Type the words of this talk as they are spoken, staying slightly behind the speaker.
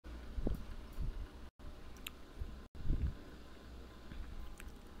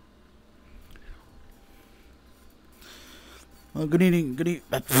Good evening.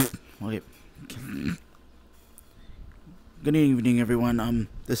 Okay. Good evening, everyone.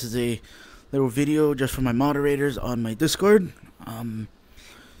 This is a little video just for my moderators on my Discord.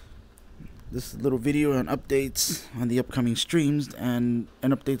 This little video on updates on the upcoming streams and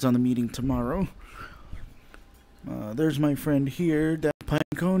updates on the meeting tomorrow. There's my friend here, Dan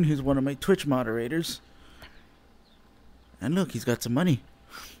Pinecone. He's one of my Twitch moderators. And look, he's got some money.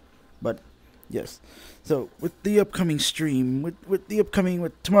 But yes, so with the upcoming stream, with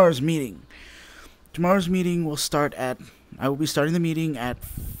tomorrow's meeting. Tomorrow's meeting will start at, I will be starting the meeting at,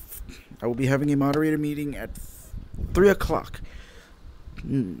 I will be having a moderator meeting at 3 o'clock.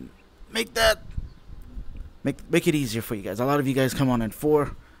 Make it easier for you guys. A lot of you guys come on at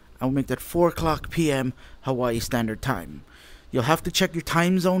 4. I will make that 4 o'clock p.m. Hawaii Standard Time. You'll have to check your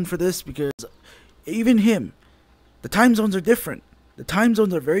time zone for this because even the time zones are different. The time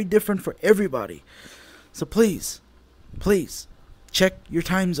zones are very different for everybody. So please, check your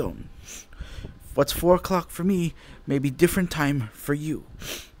time zone. What's 4 o'clock for me may be different time for you.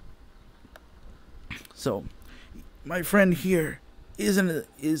 So, my friend here you live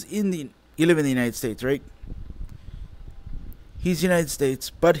in the United States, right? He's United States,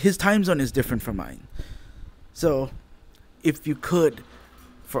 but his time zone is different from mine. So, if you could,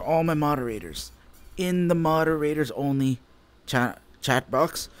 for all my moderators, in the moderators only chat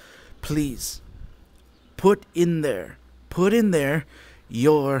box, please put in there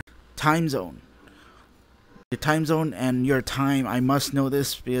your time zone. Your time zone and your time. I must know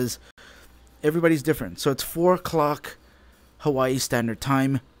this because everybody's different. So it's 4 o'clock Hawaii Standard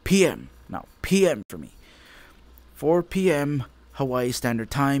Time p.m. Now p.m. for me. 4 p.m. Hawaii Standard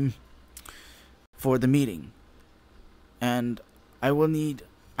Time for the meeting. And I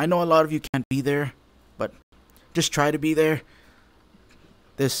know a lot of you can't be there, but just try to be there.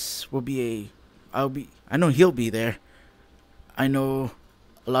 This will be I know he'll be there. I know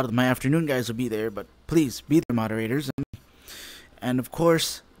a lot of my afternoon guys will be there, but please be there, moderators. And of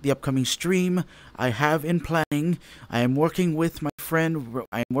course, the upcoming stream I have in planning. I am working with my friend.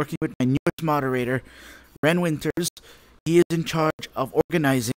 I am working with my newest moderator, Ren Winters. He is in charge of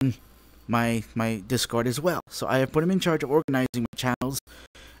organizing my Discord as well. So I have put him in charge of organizing my channels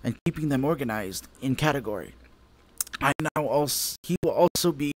and keeping them organized in category. He will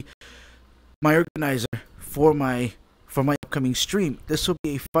also be my organizer for my upcoming stream. This will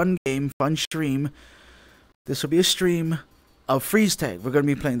be a fun stream. This will be a stream of freeze tag. We're going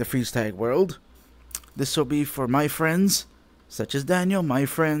to be playing the freeze tag world. This will be for my friends, such as Daniel, my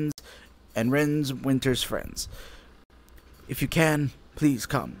friends, and Ren's Winter's friends. If you can, please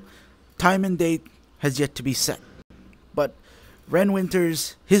come. Time and date has yet to be set. But Ren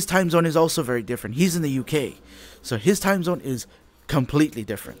Winters, his time zone is also very different. He's in the UK. So his time zone is completely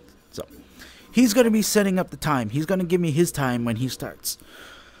different. So he's going to be setting up the time. He's going to give me his time when he starts.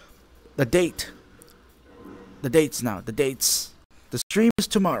 The dates. The stream is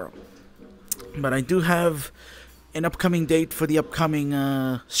tomorrow. But I do have an upcoming date for the upcoming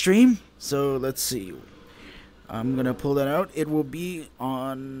stream. So let's see. I'm going to pull that out. It will be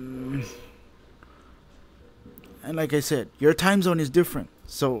on... And like I said, your time zone is different.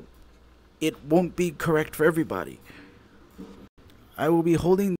 So it won't be correct for everybody. I will be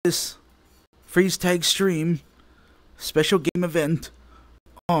holding this freeze tag stream special game event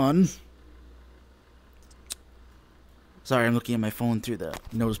on... Sorry, I'm looking at my phone through the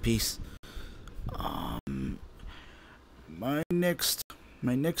nose piece. My next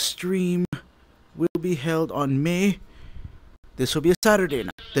stream will be held on May. This will be a Saturday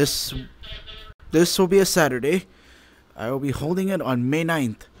now. This will be a Saturday. I will be holding it on May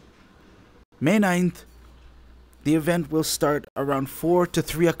 9th. May 9th, the event will start around 4 to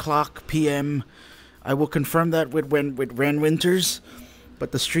 3 o'clock p.m. I will confirm that with Ren Winters,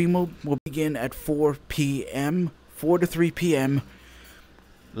 but the stream will begin at 4 p.m., 4 to 3 p.m.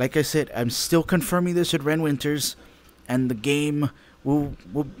 Like I said, I'm still confirming this with Ren Winters, and the game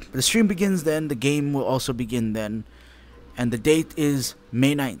the stream begins then, the game will also begin then, and the date is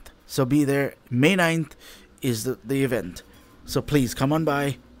May 9th. So be there. May 9th is the event. So please come on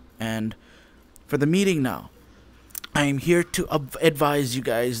by. And for the meeting now, I am here to advise you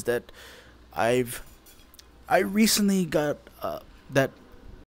guys that I recently got that